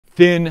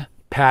Thin,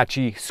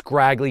 patchy,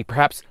 scraggly,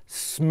 perhaps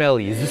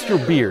smelly. Is this your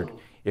beard?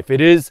 If it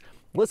is,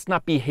 let's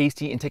not be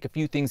hasty and take a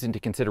few things into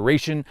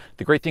consideration.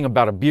 The great thing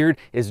about a beard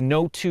is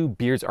no two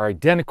beards are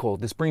identical.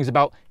 This brings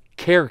about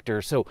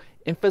character, so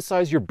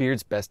emphasize your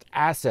beard's best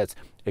assets.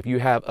 If you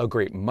have a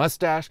great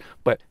mustache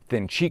but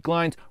thin cheek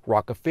lines,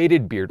 rock a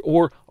faded beard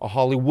or a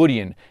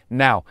Hollywoodian.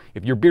 Now,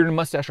 if your beard and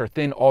mustache are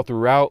thin all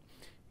throughout,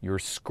 you're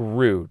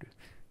screwed.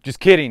 Just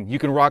kidding, you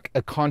can rock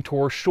a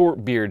contour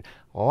short beard.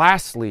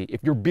 Lastly,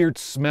 if your beard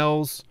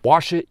smells,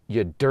 wash it,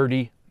 you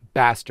dirty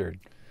bastard.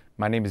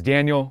 My name is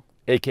Daniel,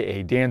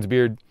 aka Dan's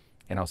Beard,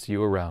 and I'll see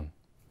you around.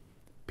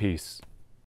 Peace.